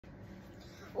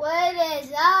What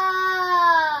is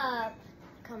up?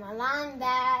 Come along,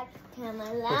 Dad. Come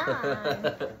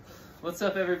along. What's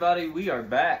up, everybody? We are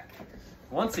back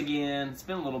once again. It's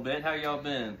been a little bit. How y'all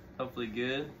been? Hopefully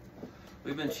good.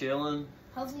 We've been chilling.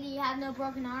 Hopefully you have no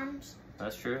broken arms.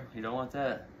 That's true. You don't want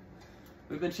that.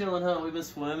 We've been chilling, huh? We've been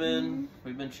swimming.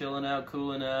 We've been chilling out,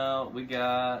 cooling out. We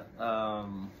got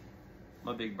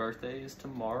my big birthday is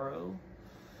tomorrow.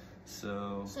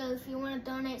 So if you want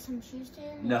to donate some shoes to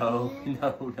him, no.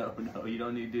 You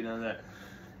don't need to do none of that.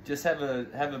 Just have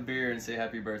a beer and say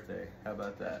happy birthday. How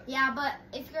about that? Yeah, but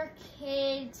if you're a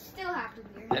kid, still have to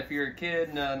beer. If you're a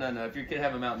kid, no. If you're a kid,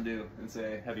 have a Mountain Dew and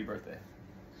say happy birthday.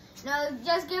 No,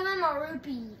 just give him a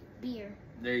rupee beer.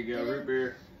 There you go, root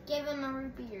beer. Give him a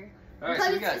root beer. All right, because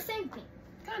so we it's got the same thing.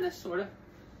 Kind of, sort of.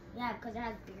 Yeah, because it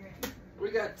has beer in it.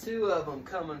 We got two of them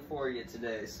coming for you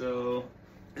today. So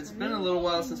it's been a little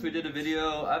while since we did a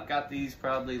video. I've got these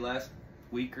probably last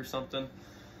week or something.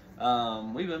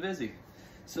 We've been busy.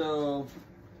 So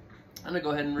I'm going to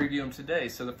go ahead and review them today.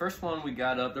 So the first one we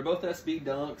got up, they're both SB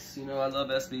dunks. You know, I love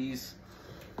SBs.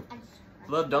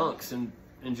 Love dunks in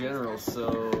general,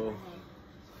 so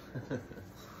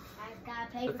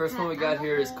the first one we got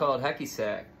here is called Hacky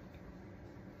Sack.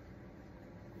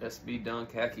 SB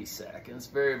Dunk Hacky Sack, and it's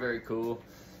very, very cool.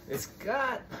 It's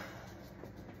got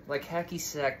like Hacky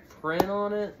Sack print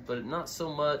on it, but not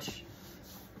so much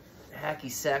Hacky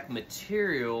Sack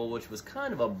material, which was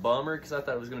kind of a bummer because I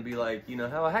thought it was going to be like, you know,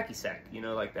 how a Hacky Sack, you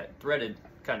know, like that threaded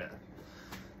kind of.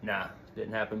 Nah,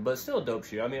 didn't happen, but still a dope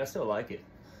shoe. I mean, I still like it.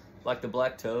 Like the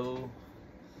black toe.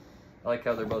 I like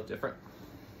how they're both different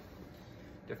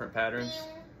patterns.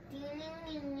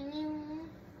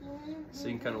 So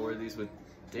you can kind of wear these with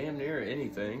damn near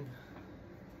anything.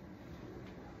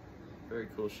 Very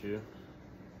cool shoe.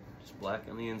 Just black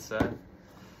on the inside.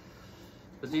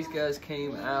 But these guys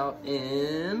came out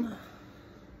in,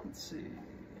 let's see,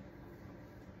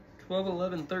 12,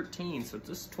 11, 13. So this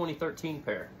is 2013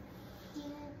 pair.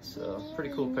 So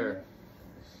pretty cool pair.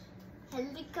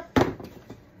 Helicopter.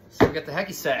 So we got the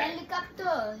Hacky Sack.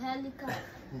 Helicopter. Helicopter.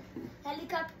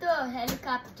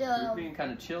 We're being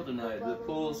kind of chill tonight. The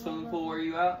pool, swimming pool, where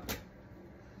you out?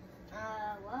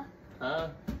 What? Huh?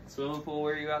 Swimming pool,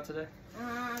 where you out today?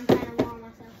 I'm trying to warm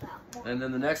myself out. And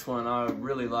then the next one I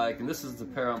really like, and this is the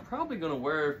pair I'm probably going to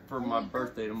wear for my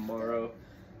birthday tomorrow.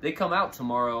 They come out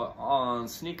tomorrow on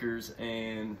sneakers,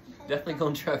 and definitely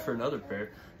going to try for another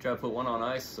pair. Try to put one on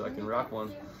ice so I can rock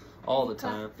one all the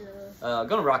time.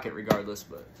 Gonna rock it regardless,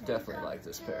 but definitely like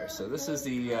this pair. So this is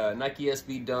the Nike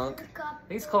SB Dunk. I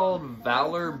think it's called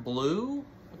Valor Blue,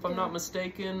 if I'm not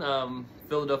mistaken.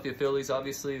 Philadelphia Phillies,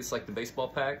 obviously. It's like the baseball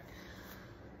pack.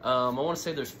 I want to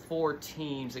say there's 4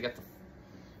 teams. They got the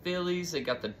Phillies, they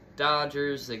got the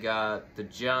Dodgers, they got the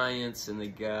Giants, and they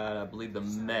got, I believe, the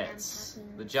Mets.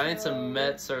 The Giants and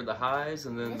Mets are the highs,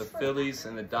 and then the Phillies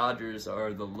and the Dodgers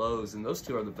are the lows, and those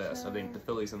two are the best, I think, the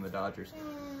Phillies and the Dodgers.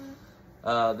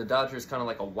 The Dodgers kind of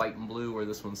like a white and blue, where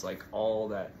this one's like all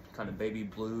that kind of baby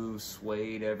blue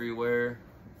suede everywhere.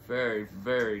 Very,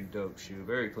 very dope shoe.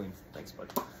 Very clean. Thanks,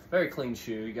 buddy. Very clean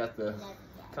shoe. You got the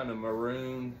kind of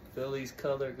maroon Phillies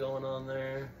color going on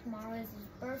there. Tomorrow is his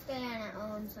birthday, and I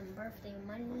owe him some birthday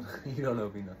money. You don't owe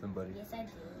me nothing, buddy. Yes, I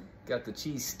do. Got the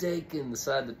cheese steak in the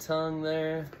side of the tongue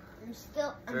there. I'm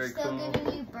still cool.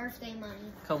 giving you birthday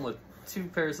money. Come with 2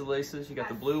 pairs of laces. You got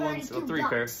the blue ones, or 3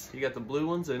 pairs. You got the blue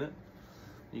ones in it.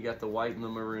 You got the white and the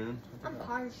maroon. I'm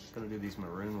harsh. Gonna do these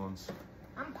maroon ones.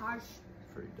 I'm harsh.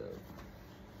 Pretty dope.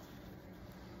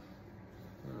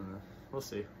 I don't know. We'll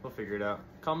see. We'll figure it out.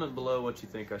 Comment below what you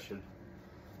think I should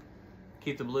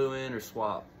keep the blue in or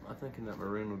swap. I'm thinking that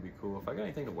maroon would be cool. If I got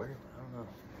anything to wear, I don't know.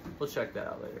 We'll check that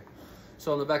out later.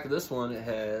 So on the back of this one, it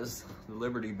has the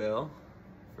Liberty Bell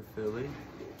for Philly.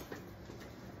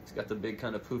 It's got the big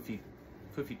kind of poofy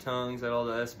tongues that all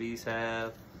the SBs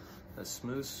have. That's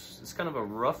smooth. It's kind of a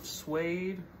rough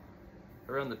suede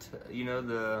around the, you know,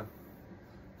 the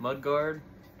mud guard,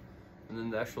 and then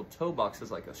the actual toe box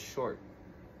is like a short,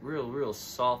 real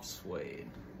soft suede.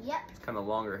 Yep. It's kind of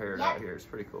longer haired out here. It's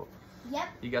pretty cool. Yep.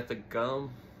 You got the gum.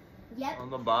 Yep. On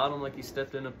the bottom, like you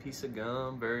stepped in a piece of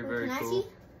gum. Very, very can cool. I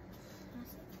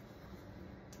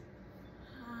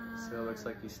see? So it looks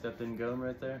like you stepped in gum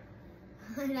right there.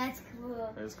 That's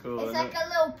cool. That's cool. It's like a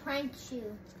little prank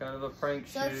shoe. It's kind of a prank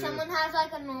shoe. So if someone has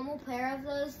like a normal pair of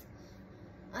those,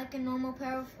 like a normal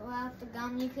pair without the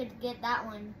gum, you could get that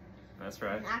one. That's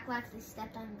right. And act like they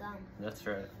stepped on gum. That's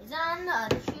right. Is that on the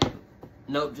other shoe?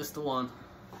 Nope, just the one.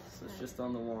 So it's just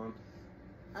on the one.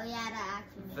 Oh yeah, that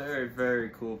actually makes Very, sense. very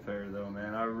cool pair though,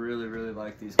 man. I really, really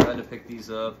like these. Glad to pick these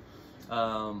up.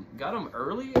 Got them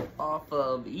early off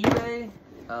of eBay,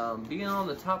 Being on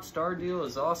the top star deal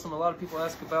is awesome. A lot of people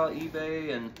ask about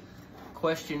eBay and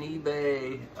question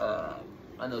eBay.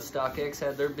 I know StockX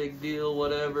had their big deal,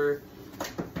 whatever.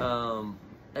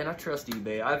 And I trust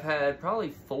eBay. I've had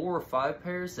probably 4 or 5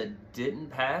 pairs that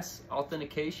didn't pass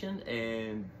authentication,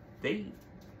 and they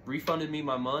refunded me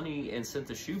my money and sent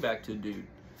the shoe back to a dude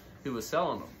who was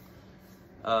selling them.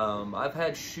 I've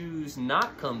had shoes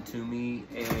not come to me,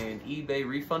 and eBay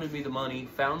refunded me the money,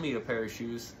 found me a pair of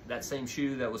shoes, that same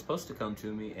shoe that was supposed to come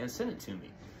to me, and sent it to me.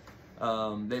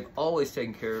 They've always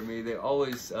taken care of me. They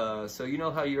always, so you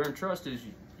know how you earn trust is,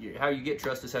 how you get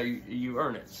trust is how you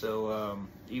earn it. So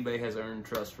eBay has earned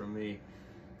trust from me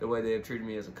the way they have treated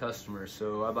me as a customer.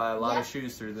 So I buy a lot of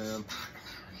shoes through them.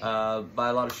 Buy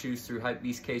a lot of shoes through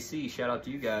Hypebeast KC. Shout out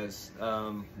to you guys.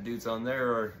 Dudes on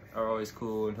there are always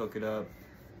cool and hook it up.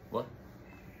 What?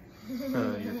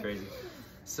 You're crazy.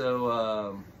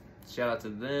 So shout out to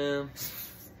them.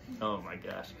 Oh my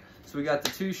gosh. So we got the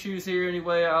 2 shoes here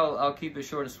anyway. I'll keep it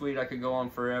short and sweet. I could go on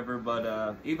forever, but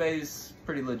eBay's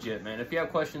pretty legit, man. If you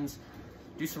have questions,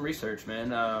 do some research,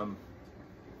 man.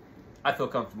 I feel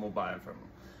comfortable buying from them.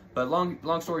 But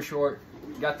long story short,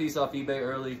 got these off eBay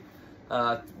early.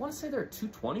 I want to say they're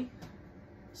 $220.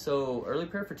 So early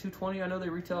pair for $220. I know they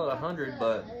retail at $100,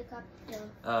 but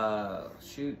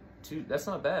shoot, that's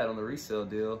not bad on the resale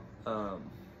deal. I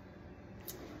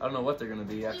don't know what they're gonna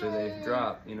be after they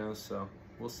drop, you know. So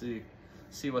we'll see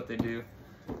what they do.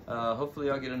 Hopefully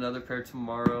I'll get another pair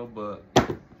tomorrow. But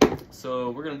so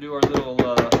we're gonna do our little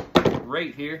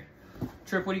rate here.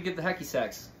 Trip, what do you get the Hacky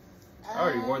sacks? I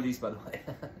already wore these, by the way.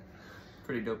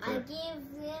 Pretty dope pair. I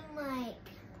give them like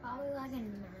probably like a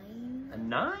 9. A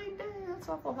 9? Dang, that's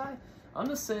awful high. I'm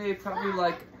gonna say probably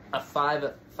like a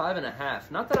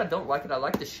 5.5. Not that I don't like it. I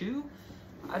like the shoe.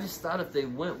 I just thought if they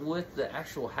went with the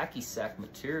actual Hacky sack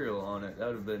material on it, that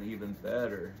would have been even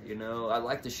better. You know, I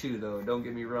like the shoe though. Don't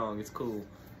get me wrong. It's cool.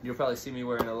 You'll probably see me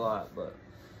wearing it a lot, but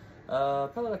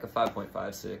probably like a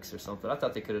 5.56 or something. I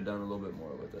thought they could have done a little bit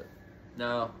more with it.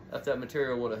 Now, if that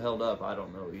material would have held up, I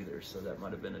don't know either. So that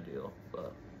might have been a deal.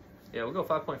 But yeah, we'll go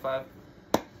 5.5.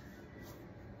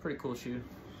 Pretty cool shoe.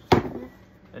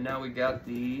 And now we got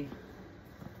the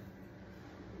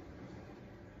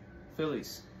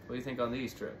Phillies. What do you think on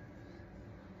these, Trip?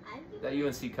 That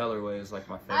UNC colorway is like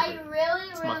my favorite. I really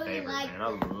like it. man. I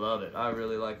love it. I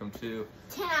really like them too.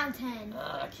 10 out of 10.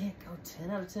 I can't go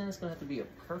 10 out of 10. It's gonna have to be a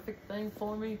perfect thing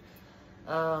for me.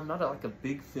 I'm not like a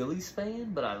big Phillies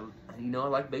fan, but I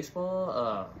like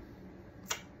baseball.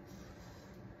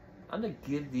 I'm gonna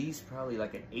give these probably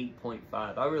like an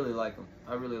 8.5. I really like them.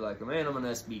 And I'm an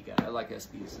SB guy. I like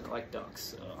SBs and I like dunks.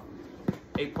 So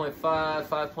 8.5,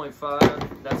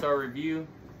 5.5. That's our review.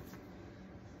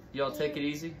 Y'all take it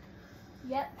easy.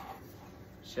 Yep.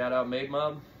 Shout out Maid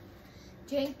Mob.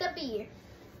 Drink the beer.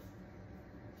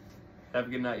 Have a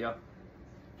good night, y'all.